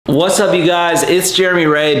What's up, you guys? It's Jeremy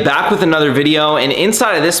Ray back with another video, and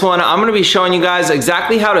inside of this one I'm going to be showing you guys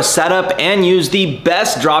exactly how to set up and use the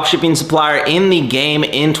best dropshipping supplier in the game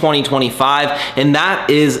in 2025, and that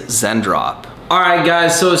is Zendrop. Alright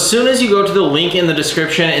guys, so as soon as you go to the link in the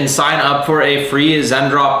description and sign up for a free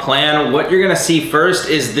Zendrop plan, what you're going to see first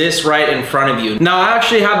is this right in front of you. Now I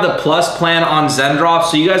actually have the plus plan on Zendrop,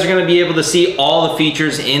 so you guys are going to be able to see all the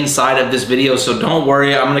features inside of this video, so don't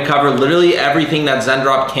worry, I'm going to cover literally everything that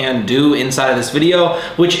Zendrop can do inside of this video,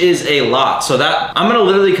 which is a lot. So that I'm going to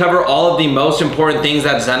literally cover all of the most important things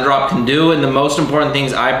that Zendrop can do and the most important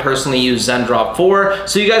things I personally use Zendrop for,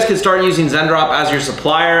 so you guys can start using Zendrop as your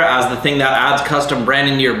supplier, as the thing that adds custom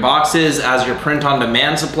branding to your boxes, as your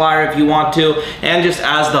print-on-demand supplier if you want to, and just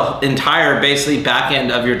as the entire basically back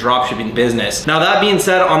end of your dropshipping business. Now that being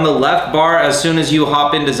said, on the left bar, as soon as you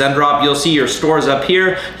hop into Zendrop, you'll see your stores up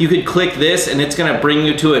here. You could click this and it's going to bring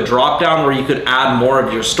you to a drop down where you could add more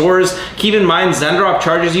of your stores. Keep in mind, Zendrop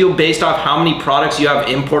charges you based off how many products you have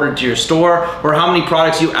imported to your store or how many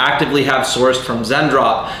products you actively have sourced from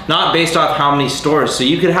Zendrop, not based off how many stores. So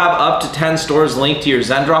you could have up to 10 stores linked to your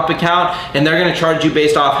Zendrop account, and they're going to charge you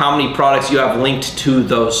based off how many products you have linked to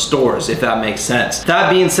those stores, if that makes sense. That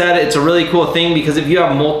being said, it's a really cool thing because if you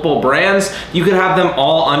have multiple brands, you could have them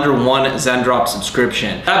all under one Zendrop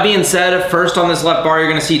subscription. That being said, first on this left bar, you're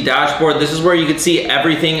going to see dashboard. This is where you can see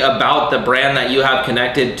everything about the brand that you have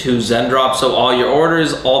connected to Zendrop, so all your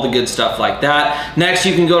orders, all the good stuff like that. Next,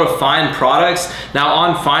 you can go to find products. Now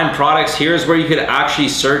on find products, here's where you could actually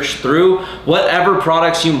search through whatever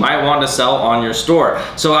products you might want to sell on your store.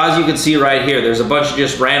 So as you can see right here, there's a bunch of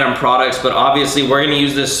just random products, but obviously we're going to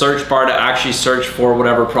use this search bar to actually search for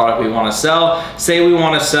whatever product we want to sell. Say we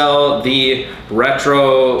want to sell the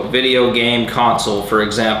retro video game console, for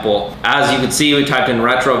example. As you can see, we typed in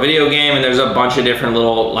retro video game and there's a bunch of different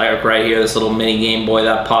little, like right here, this little mini Game Boy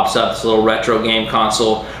that pops up, this little retro game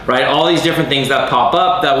console, right? All these different things that pop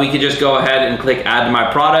up that we could just go ahead and click add to my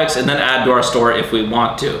products and then add to our store if we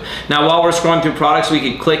want to. Now while we're scrolling through products, we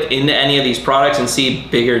could click into any of these products and see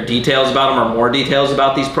bigger details about them or more details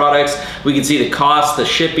about these products. We can see the cost, the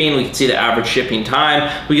shipping, we can see the average shipping time.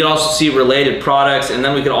 We can also see related products, and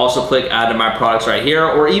then we could also click add to my products right here,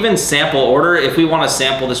 or even sample order if we want to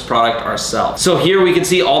sample this product ourselves. So here we can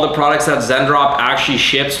see all the products that Zendrop actually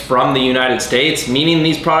ships from the United States, meaning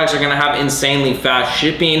these products are going to have insanely fast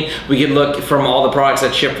shipping. We could look from all the products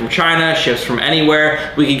that ship from China, ships from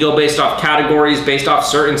anywhere. We could go based off categories, based off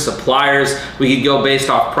certain suppliers. We could go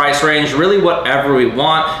based off price range, really whatever we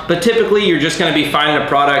want, but typically you're just going to be finding a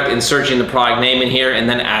product and searching the product name in here and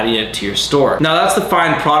then adding it to your store. Now that's the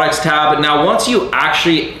find products tab. Now once you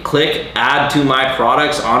actually click add to my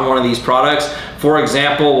products on one of these products, for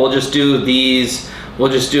example, we'll just do these.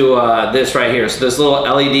 We'll just do this right here. So this little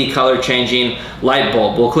LED color changing light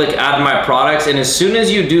bulb. We'll click add to my products, and as soon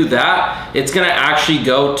as you do that, it's gonna actually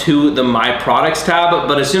go to the my products tab,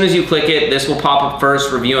 but as soon as you click it, this will pop up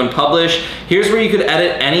first, review and publish. Here's where you could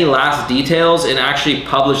edit any last details and actually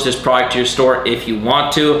publish this product to your store if you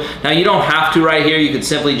want to. Now you don't have to right here, you could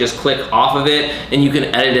simply just click off of it and you can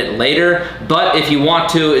edit it later, but if you want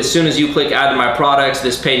to, as soon as you click add to my products,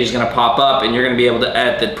 this page is gonna pop up and you're gonna be able to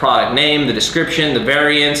edit the product name, the description, the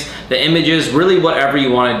variants, the images, really whatever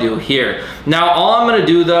you want to do here. Now all I'm going to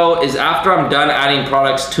do though is after I'm done adding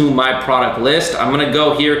products to my product list, I'm going to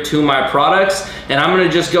go here to my products and I'm going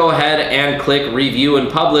to just go ahead and click review and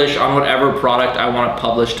publish on whatever product I want to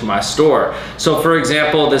publish to my store. So for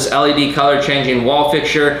example, this LED color changing wall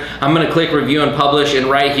fixture, I'm going to click review and publish, and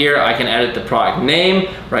right here I can edit the product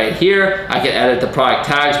name. Right here I can edit the product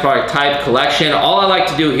tags, product type, collection. All I like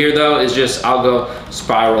to do here though is just I'll go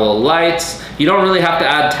spiral lights. You don't really have to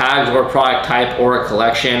add tags or product type or a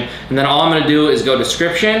collection, and then all I'm going to do is go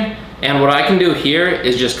description, and what I can do here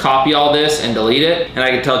is just copy all this and delete it, and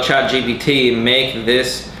I can tell ChatGPT make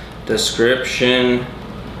this description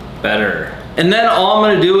better. And then all I'm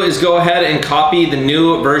going to do is go ahead and copy the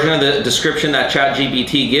new version of the description that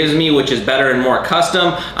ChatGPT gives me, which is better and more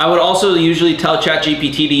custom. I would also usually tell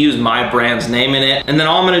ChatGPT to use my brand's name in it. And then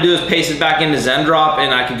all I'm going to do is paste it back into Zendrop,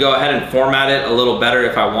 and I could go ahead and format it a little better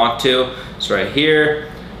if I want to. So right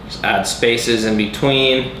here, just add spaces in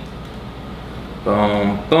between.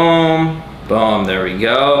 Boom, boom. Boom, there we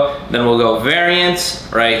go. Then we'll go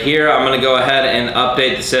variants right here. I'm going to go ahead and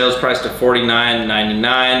update the sales price to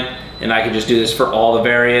 $49.99. and I could just do this for all the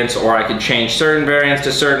variants, or I could change certain variants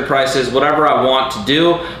to certain prices. Whatever I want to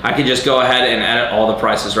do, I could just go ahead and edit all the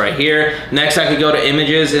prices right here. Next, I could go to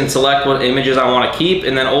images and select what images I want to keep,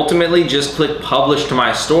 and then ultimately just click publish to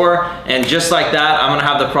my store. And just like that, I'm gonna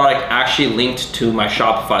have the product actually linked to my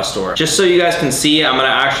Shopify store. Just so you guys can see, I'm gonna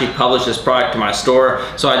actually publish this product to my store.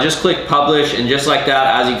 So I just click publish, and just like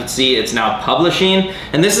that, as you can see, it's now publishing.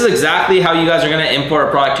 And this is exactly how you guys are gonna import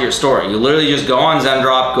a product to your store. You literally just go on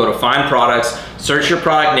Zendrop, go to find products, search your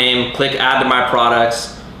product name, click add to my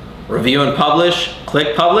products, review and publish,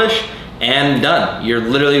 click publish, and done. You're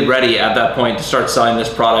literally ready at that point to start selling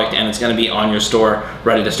this product, and it's gonna be on your store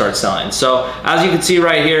ready to start selling. So as you can see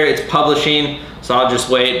right here, it's publishing, so I'll just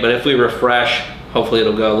wait, but if we refresh, hopefully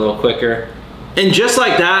it'll go a little quicker. And just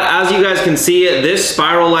like that, as you guys can see, this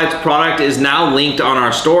Spiral Lights product is now linked on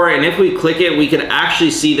our store, and if we click it, we can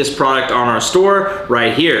actually see this product on our store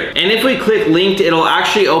right here. And if we click linked, it'll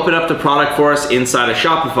actually open up the product for us inside of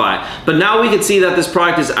Shopify. But now we can see that this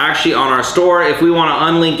product is actually on our store. If we want to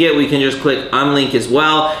unlink it, we can just click unlink as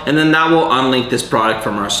well, and then that will unlink this product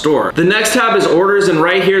from our store. The next tab is orders, and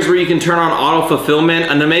right here is where you can turn on auto fulfillment.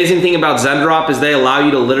 An amazing thing about Zendrop is they allow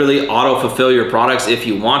you to literally auto fulfill your products if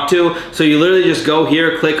you want to. So you literally just go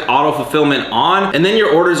here, click auto fulfillment on, and then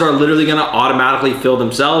your orders are literally gonna automatically fill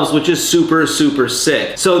themselves, which is super, super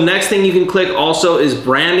sick. So next thing you can click also is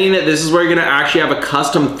branding. This is where you're gonna actually have a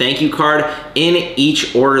custom thank you card in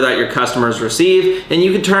each order that your customers receive, and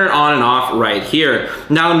you can turn it on and off right here.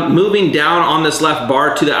 Now moving down on this left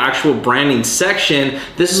bar to the actual branding section,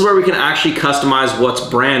 this is where we can actually customize what's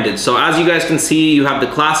branded. So as you guys can see, you have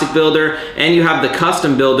the classic builder and you have the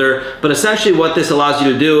custom builder, but essentially what this allows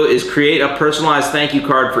you to do is create a personalized thank you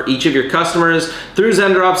card for each of your customers through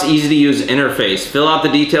Zendrop's easy to use interface. Fill out the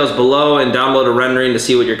details below and download a rendering to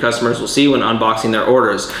see what your customers will see when unboxing their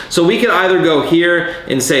orders. So we could either go here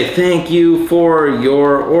and say thank you for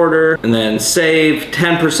your order, and then save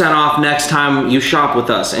 10% off next time you shop with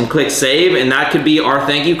us, and click save, and that could be our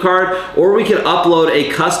thank you card. Or we could upload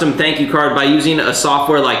a custom thank you card by using a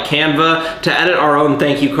software like Canva to edit our own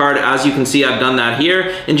thank you card. As you can see, I've done that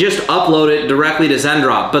here, and just upload it directly to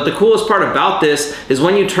Zendrop. But the coolest part about this is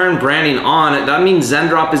when you turn branding on, that means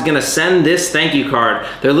Zendrop is gonna send this thank you card.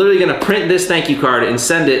 They're literally gonna print this thank you card and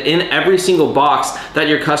send it in every single box that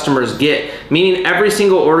your customers get, meaning every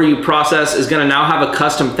single order you process is gonna now have a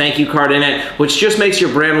custom thank you card in it, which just makes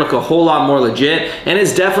your brand look a whole lot more legit, and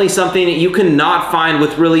is definitely something that you cannot find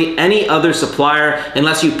with really any other supplier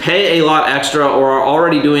unless you pay a lot extra or are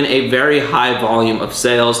already doing a very high volume of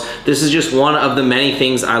sales. This is just one of the many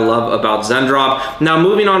things I love about Zendrop. Now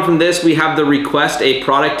moving on from this, we have the request a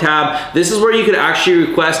product tab. This is where you could actually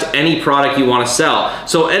request any product you want to sell.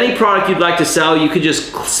 So any product you'd like to sell, you could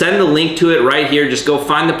just send a link to it right here. Just go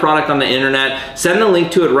find the product on the internet, send a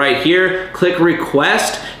link to it right here, click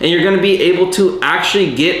request, and you're going to be able to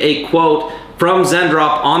actually get a quote from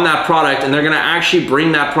Zendrop on that product, and they're gonna actually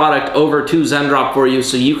bring that product over to Zendrop for you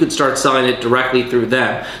so you could start selling it directly through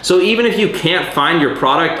them. So even if you can't find your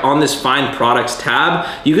product on this Find Products tab,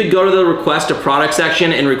 you could go to the Request a Product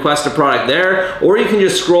section and request a product there, or you can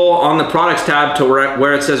just scroll on the Products tab to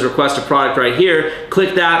where it says Request a Product right here,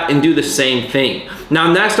 click that and do the same thing.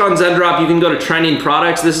 Now next on Zendrop, you can go to Trending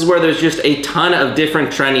Products. This is where there's just a ton of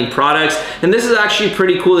different trending products, and this is actually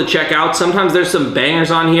pretty cool to check out. Sometimes there's some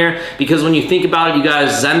bangers on here, because when you think about it, you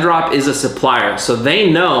guys, Zendrop is a supplier, so they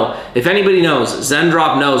know, if anybody knows,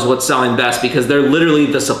 Zendrop knows what's selling best because they're literally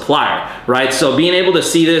the supplier, right? So being able to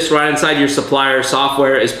see this right inside your supplier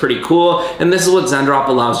software is pretty cool, and this is what Zendrop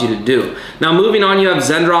allows you to do. Now moving on, you have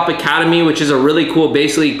Zendrop Academy, which is a really cool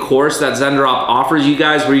basically course that Zendrop offers you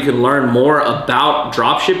guys where you can learn more about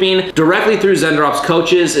dropshipping directly through Zendrop's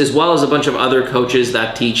coaches, as well as a bunch of other coaches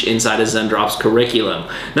that teach inside of Zendrop's curriculum.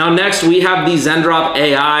 Now next, we have the Zendrop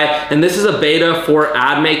AI, and this is a beta for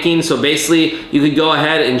ad making. So basically, you could go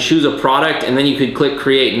ahead and choose a product, and then you could click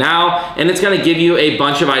create now, and it's gonna give you a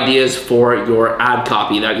bunch of ideas for your ad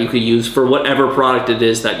copy that you could use for whatever product it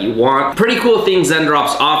is that you want. Pretty cool thing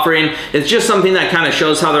Zendrop's offering. It's just something that kind of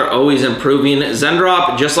shows how they're always improving.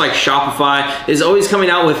 Zendrop, just like Shopify, is always coming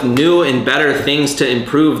out with new and better things to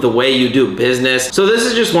improve the way you do business. So this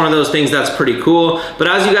is just one of those things that's pretty cool. But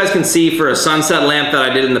as you guys can see, for a sunset lamp that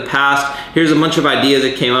I did in the past, here's a bunch of ideas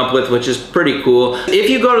it came up with, which is pretty cool. If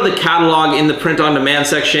you go to the catalog in the print on demand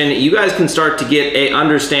section, you guys can start to get a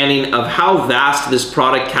understanding of how vast this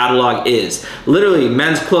product catalog is. Literally,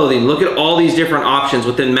 men's clothing, look at all these different options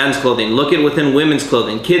within men's clothing. Look at within women's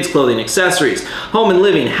clothing, kids clothing, accessories, home and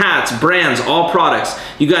living, hats, brands, all products.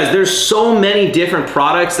 You guys, there's so many different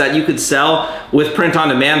products that you could sell with print on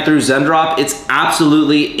demand through Zendrop, it's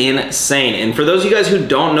absolutely insane. And for those of you guys who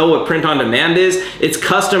don't know what print on demand is, it's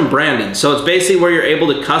custom branding. So it's basically where you're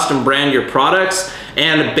able to custom brand your products.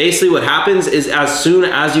 And basically what happens is as soon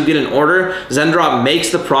as you get an order, Zendrop makes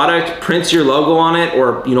the product, prints your logo on it,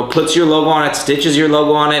 or puts your logo on it, stitches your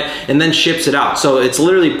logo on it, and then ships it out. So it's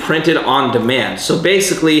literally printed on demand. So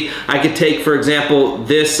basically I could take, for example,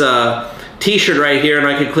 this t-shirt right here, and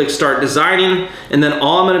I could click start designing, and then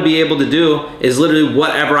all I'm going to be able to do is literally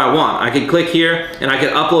whatever I want. I could click here and I could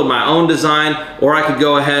upload my own design, or I could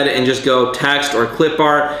go ahead and just go text or clip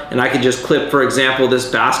art, and I could just clip, for example, this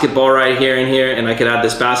basketball right here and here, and I could add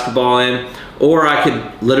this basketball in. Or I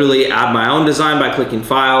could literally add my own design by clicking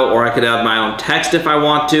file, or I could add my own text if I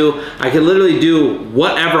want to. I could literally do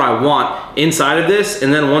whatever I want inside of this,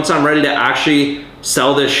 and then once I'm ready to actually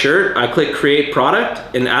sell this shirt, I click create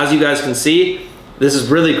product, and as you guys can see, this is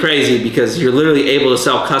really crazy because you're literally able to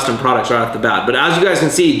sell custom products right off the bat. But as you guys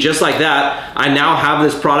can see, just like that, I now have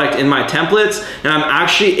this product in my templates, and I'm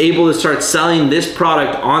actually able to start selling this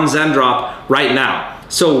product on Zendrop right now.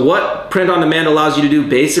 So what print on demand allows you to do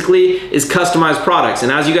basically is customize products.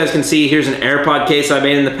 And as you guys can see, here's an AirPod case I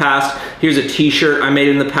made in the past. Here's a t-shirt I made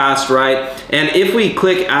in the past, right? And if we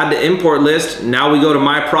click add to import list, now we go to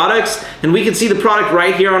my products, and we can see the product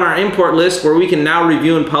right here on our import list where we can now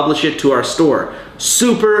review and publish it to our store.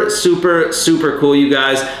 Super, super, super cool, you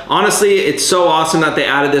guys. Honestly, it's so awesome that they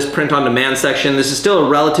added this print on demand section. This is still a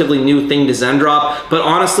relatively new thing to Zendrop, but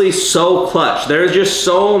honestly, so clutch. There's just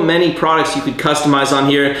so many products you could customize on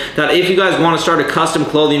here that if you guys want to start a custom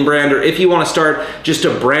clothing brand, or if you want to start just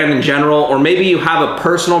a brand in general, or maybe you have a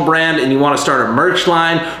personal brand and you want to start a merch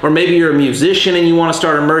line, or maybe you're a musician and you want to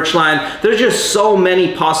start a merch line, there's just so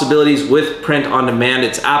many possibilities with print on demand.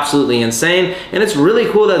 It's absolutely insane, and it's really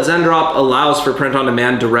cool that Zendrop allows for print on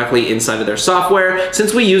demand directly inside of their software,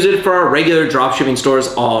 since we use it for our regular dropshipping stores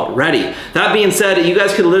already. That being said, you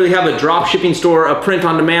guys could literally have a dropshipping store, a print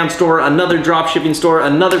on demand store, another dropshipping store,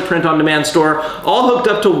 another print on demand store, all hooked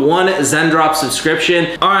up to one Zendrop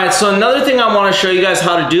subscription. All right, so another thing I want to show you guys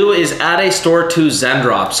how to do is add a store to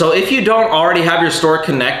Zendrop. So if you don't already have your store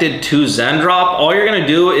connected to Zendrop, all you're going to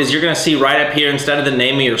do is you're going to see right up here, instead of the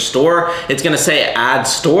name of your store, it's going to say add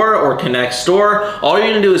store or connect store. All you're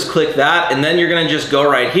going to do is click that, and then you're going to just go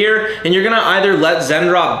right here, and you're gonna either let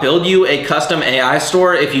Zendrop build you a custom AI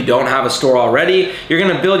store if you don't have a store already. You're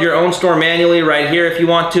gonna build your own store manually right here if you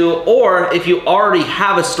want to, or if you already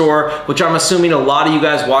have a store, which I'm assuming a lot of you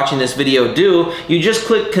guys watching this video do, you just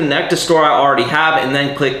click connect to store I already have, and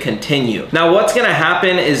then click continue. Now what's gonna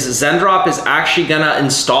happen is Zendrop is actually gonna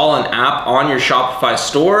install an app on your Shopify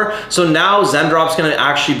store. So now Zendrop's gonna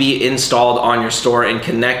actually be installed on your store and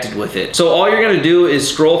connected with it. So all you're gonna do is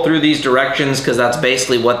scroll through these directions, because that's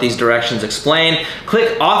basically what these directions explain.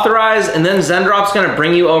 Click authorize, and then Zendrop's gonna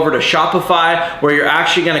bring you over to Shopify, where you're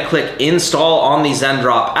actually gonna click install on the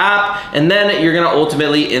Zendrop app, and then you're gonna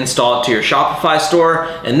ultimately install it to your Shopify store.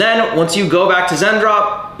 And then once you go back to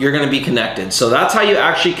Zendrop, you're gonna be connected. So that's how you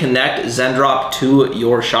actually connect Zendrop to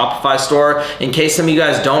your Shopify store, in case some of you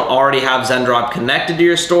guys don't already have Zendrop connected to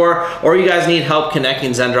your store, or you guys need help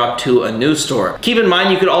connecting Zendrop to a new store. Keep in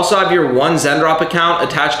mind, you could also have your one Zendrop account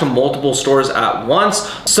attached to multiple stores at once.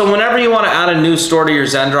 So whenever you want to add a new store to your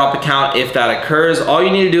Zendrop account, if that occurs, all you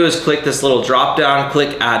need to do is click this little drop down,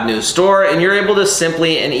 click add new store, and you're able to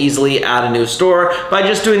simply and easily add a new store by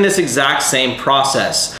just doing this exact same process.